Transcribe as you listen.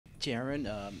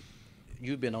Jaren,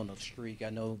 you've been on a streak. I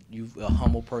know you're a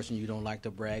humble person. You don't like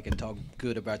to brag and talk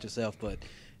good about yourself, but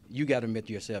you got to admit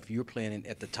to yourself, you're playing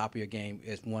at the top of your game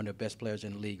as one of the best players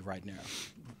in the league right now.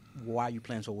 Why are you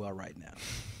playing so well right now?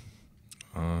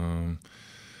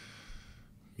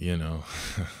 You know,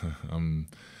 I'm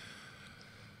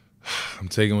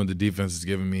taking what the defense is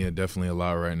giving me definitely a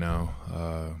lot right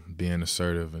now. Being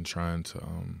assertive and trying to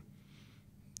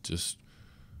just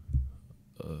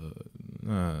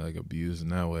not like abuse in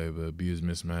that way, but abuse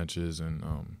mismatches and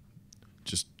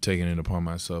just taking it upon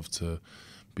myself to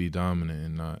be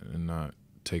dominant and not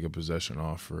take a possession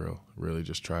off for real. Really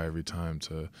just try every time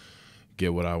to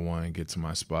get what I want and get to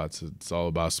my spots. It's all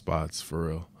about spots for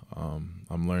real.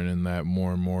 I'm learning that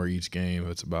more and more each game.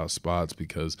 It's about spots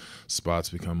because spots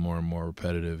become more and more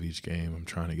repetitive each game. I'm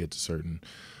trying to get to certain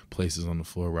places on the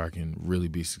floor where I can really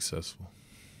be successful.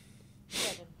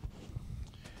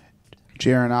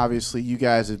 Jaren, obviously you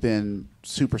guys have been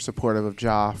super supportive of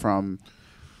Ja from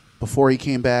before he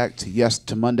came back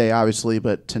to Monday, obviously,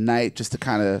 but tonight just to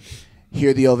kind of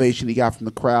hear the ovation he got from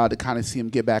the crowd, to kind of see him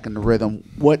get back in the rhythm.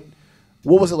 What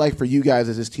was it like for you guys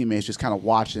as his teammates just kind of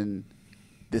watching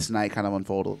this night kind of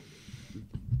unfold?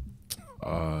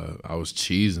 I was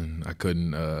cheesing. I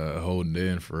couldn't hold it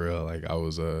in for real. Like I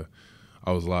was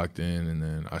locked in, and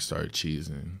then I started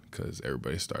cheesing because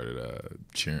everybody started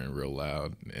cheering real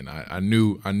loud, and I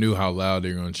knew how loud they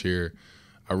were gonna cheer.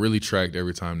 I really tracked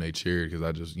every time they cheered because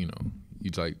I just you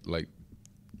like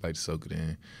to soak it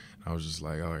in. I was just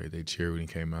like, all right, they cheered when he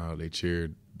came out. They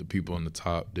cheered. The people on the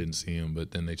top didn't see him,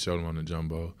 but then they showed him on the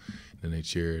jumbo. Then they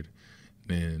cheered.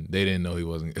 Then they didn't know he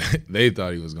wasn't. They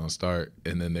thought he was gonna start,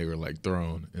 and then they were like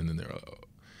thrown. And then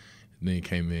then he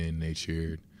came in, and they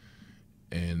cheered.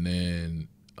 And then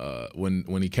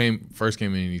when he first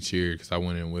came in, and he cheered because I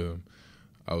went in with him.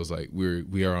 I was like,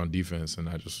 we are on defense, and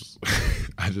I just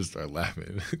started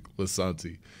laughing with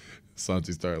Santi.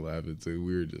 Santi started laughing too.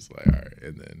 We were just like, all right,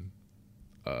 and then.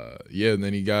 And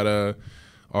then he got a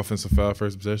offensive foul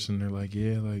first possession. They're like,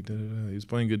 yeah, like da-da-da. He was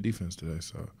playing good defense today,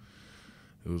 so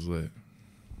it was lit.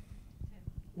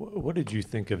 What did you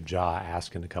think of Ja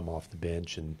asking to come off the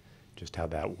bench and just how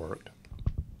that worked?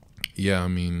 Yeah, I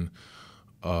mean,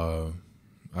 I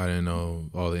didn't know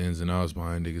all the ins and outs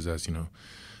behind it because that's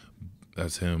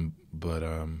him. But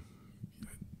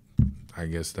I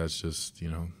guess that's just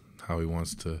how he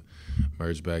wants to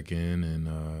merge back in and.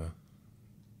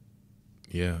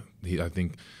 I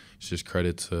think it's just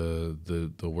credit to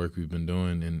the work we've been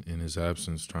doing in his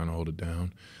absence, trying to hold it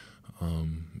down.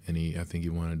 And I think he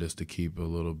wanted us to keep a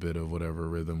little bit of whatever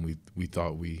rhythm we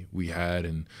thought we had,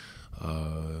 and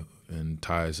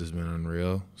Tyus has been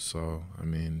unreal. So I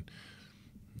mean,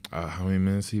 how many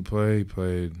minutes he played? He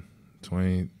played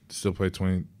 20. Still played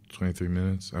 23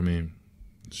 minutes. I mean,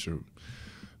 shoot.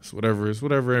 It's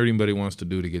whatever anybody wants to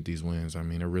do to get these wins. I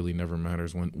mean, it really never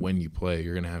matters when you play.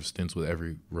 You're going to have stints with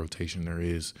every rotation there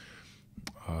is.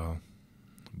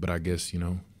 But I guess,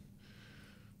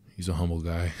 he's a humble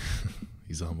guy.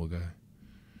 He's a humble guy.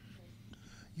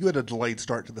 You had a delayed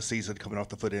start to the season coming off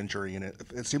the foot injury, and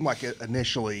it seemed like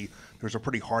initially there was a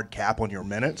pretty hard cap on your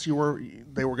minutes they were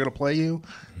going to play you,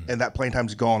 and that playing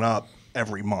time's gone up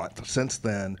every month since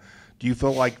then. Do you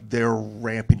feel like they're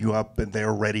ramping you up and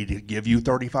they're ready to give you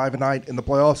 35 a night in the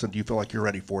playoffs, and do you feel like you're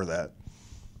ready for that?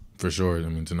 For sure. I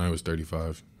mean, tonight was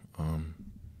 35. I'm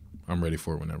ready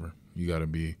for it whenever. You got to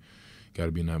be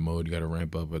in that mode. You got to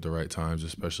ramp up at the right times,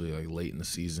 especially like late in the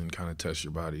season, kind of test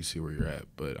your body, see where you're at.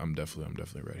 But I'm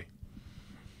definitely ready.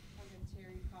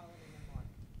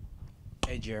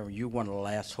 Hey, Jeremy, you're one of the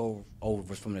last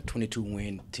holdovers from the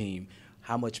 22-win team.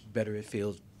 How much better it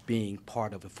feels being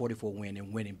part of a 44-win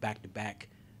and winning back-to-back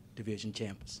division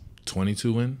champions?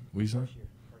 22 win, what you say?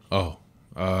 Oh,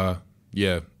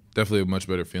 yeah, definitely a much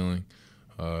better feeling.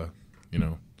 That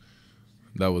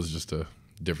was just a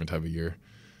different type of year.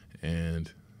 And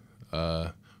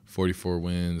 44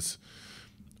 wins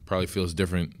probably feels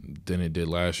different than it did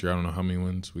last year. I don't know how many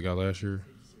wins we got last year.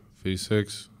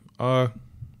 56.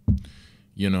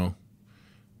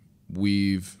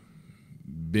 We've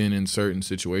been in certain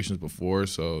situations before,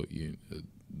 so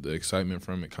the excitement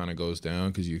from it kind of goes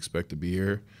down because you expect to be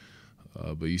here.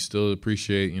 But you still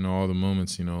appreciate, all the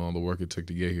moments, all the work it took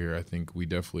to get here. I think we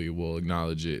definitely will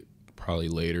acknowledge it probably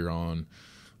later on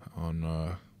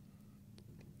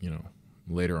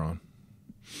later on.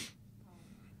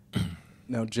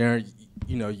 Now, Jaren,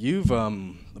 you've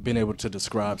been able to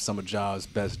describe some of Ja's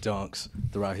best dunks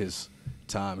throughout his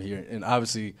time here, and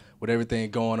obviously with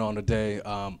everything going on today,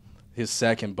 his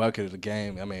second bucket of the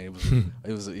game. I mean,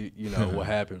 it was what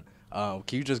happened. Can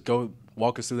you just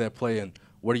walk us through that play, and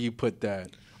where do you put that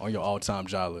on your all-time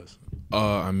Ja list?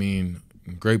 I mean,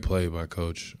 great play by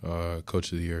Coach.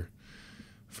 Coach of the Year,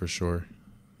 for sure.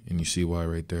 And you see why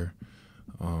right there.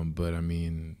 But, I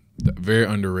mean, very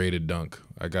underrated dunk.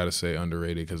 I got to say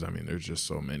underrated because, I mean, there's just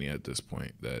so many at this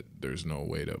point that there's no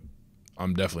way to –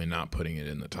 I'm definitely not putting it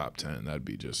in the top 10. That'd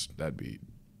be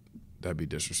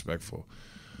disrespectful.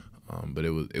 But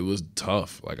it was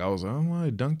tough. Like, I was like, oh,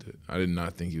 I dunked it. I did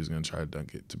not think he was going to try to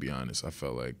dunk it, to be honest. I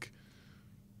felt like –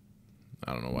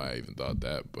 I don't know why I even thought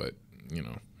that, but, you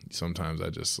know, sometimes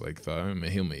I just, like, thought, I mean,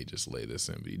 he may just lay this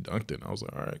in, but he dunked it. And I was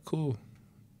like, all right, cool.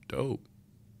 Dope.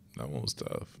 That one was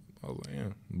tough. I was like, yeah.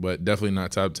 But definitely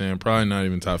not top 10. Probably not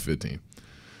even top 15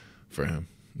 for him.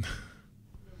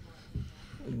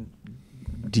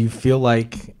 Do you feel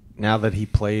like now that he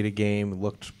played a game,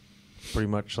 looked pretty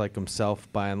much like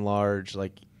himself by and large,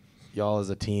 like y'all as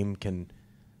a team can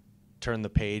turn the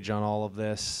page on all of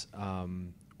this?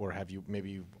 Or have you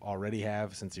maybe already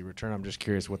have since he returned? I'm just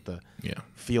curious what the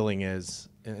feeling is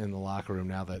in the locker room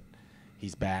now that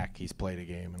he's back, he's played a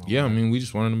game. And all that. I mean, we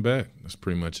just wanted him back. That's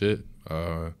pretty much it.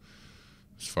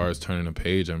 As far as turning the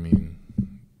page, I mean,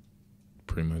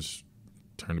 pretty much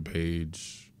turn the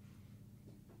page.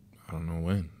 I don't know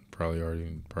when. Probably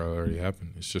already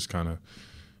happened. It's just kind of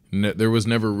there was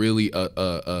never really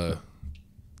a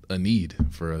need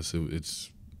for us.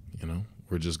 It's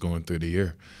we're just going through the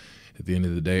year. At the end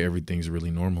of the day, everything's really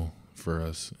normal for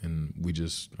us, and we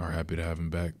just are happy to have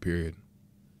him back. Period.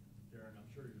 Jaren,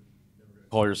 I'm sure you never going to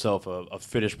call yourself a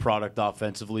finished product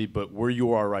offensively, but where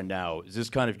you are right now, is this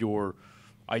kind of your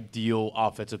ideal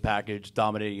offensive package,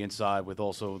 dominating inside with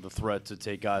also the threat to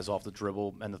take guys off the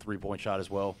dribble and the three-point shot as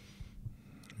well?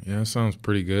 Yeah, it sounds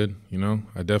pretty good.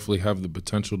 I definitely have the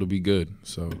potential to be good.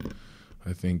 So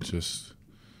I think just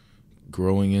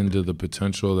growing into the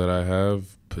potential that I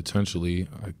have, potentially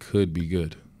I could be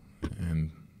good.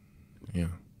 And, yeah,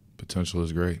 potential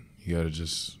is great. You got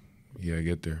to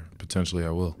get there. Potentially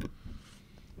I will.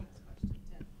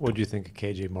 What do you think of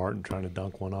KJ Martin trying to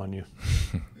dunk one on you?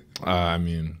 I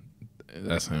mean,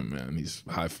 that's him, man. He's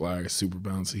high flyer, super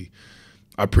bouncy.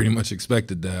 I pretty much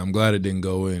expected that. I'm glad it didn't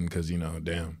go in because,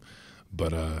 damn.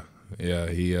 But,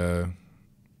 he's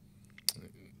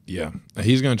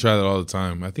going to try that all the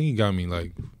time. I think he got me,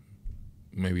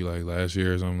 maybe last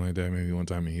year or something like that, maybe one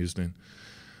time in Houston.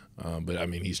 But, I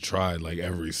mean, he's tried,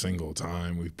 every single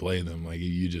time we've played him.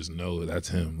 You just know that's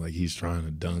him. He's trying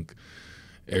to dunk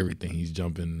everything. He's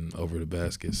jumping over the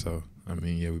basket. So, I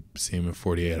mean, we see him in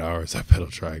 48 hours. I bet he'll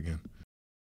try again.